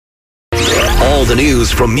All the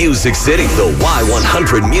news from Music City. The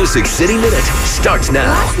Y100 Music City Minute starts now.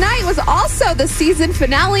 Last night was also the season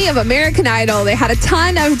finale of American Idol. They had a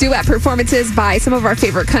ton of duet performances by some of our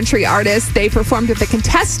favorite country artists. They performed with the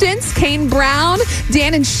contestants, Kane Brown,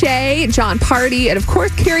 Dan and Shay, Jon Pardi, and of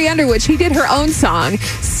course, Carrie Underwood. She did her own song,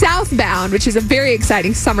 Southbound, which is a very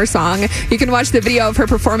exciting summer song. You can watch the video of her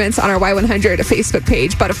performance on our Y100 Facebook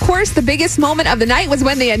page. But of course, the biggest moment of the night was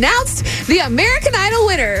when they announced the American Idol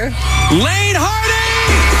winner. Lane Hardy!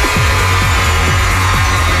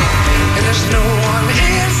 And there's no one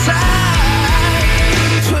inside.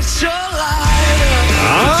 Put your light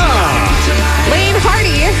up. Lane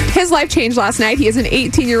Hardy, his life changed last night. He is an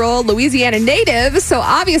 18-year-old Louisiana native, so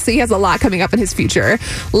obviously he has a lot coming up in his future.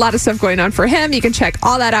 A lot of stuff going on for him. You can check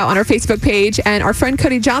all that out on our Facebook page. And our friend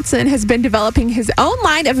Cody Johnson has been developing his own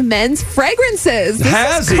line of men's fragrances.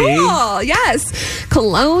 This is cool. Yes.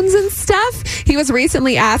 Colognes and stuff. He was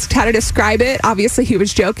recently asked how to describe it. Obviously, he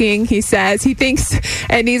was joking. He says he thinks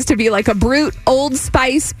it needs to be like a Brute, Old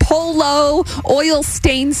Spice, Polo,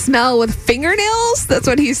 oil-stained smell with fingernails. That's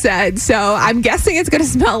what he said. So I'm guessing it's going to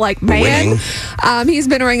smell like man. He's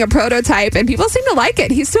been wearing a prototype, and people seem to like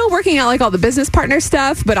it. He's still working out like all the business partner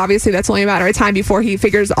stuff, but obviously that's only a matter of time before he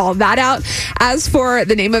figures all that out. As for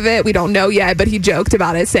the name of it, we don't know yet, but he joked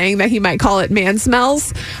about it, saying that he might call it Man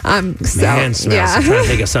Smells. Man Smells. Yeah. I'm trying to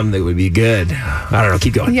think of something that would be good. I don't know.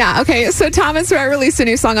 Keep going. Yeah, okay. So Thomas Rhett released a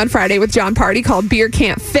new song on Friday with Jon Pardi called Beer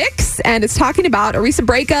Can't Fix, and it's talking about a recent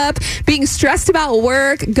breakup, being stressed about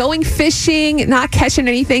work, going fishing, not catching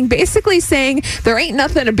anything, basically saying there ain't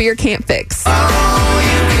nothing a beer can't fix. Oh,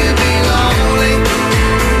 you can be lonely,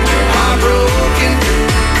 heartbroken,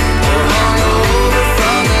 or hungover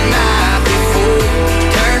from the night before.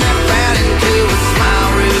 Turn that bad into a smile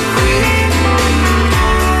real quick.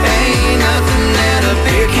 Ain't nothing that a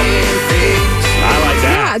beer can't fix. I like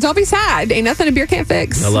that. Yeah, don't be sad. Ain't nothing a beer can't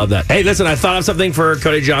fix. I love that. Hey, listen, I thought of something for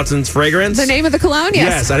Cody Johnson's fragrance. The name of the cologne?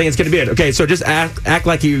 Yes, I think it's going to be it. Okay, so just act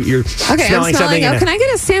like you're Okay, smelling I'm something. smelling. Oh, can I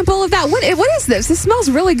get a sample of that? What is this? This smells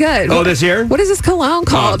really good. Oh, this here? What is this cologne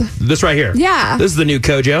called? This right here. Yeah. This is the new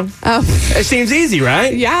Kojo. Oh, It seems easy,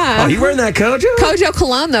 right? yeah. Oh, you wearing that Kojo? Kojo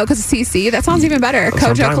cologne, though, because it's CC. That sounds even better. That's what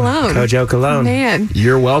I'm Kojo talking about. cologne. Kojo cologne. Man.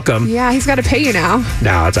 You're welcome. Yeah, he's got to pay you now.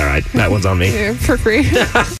 No, it's all right. That one's on me. Yeah, for free.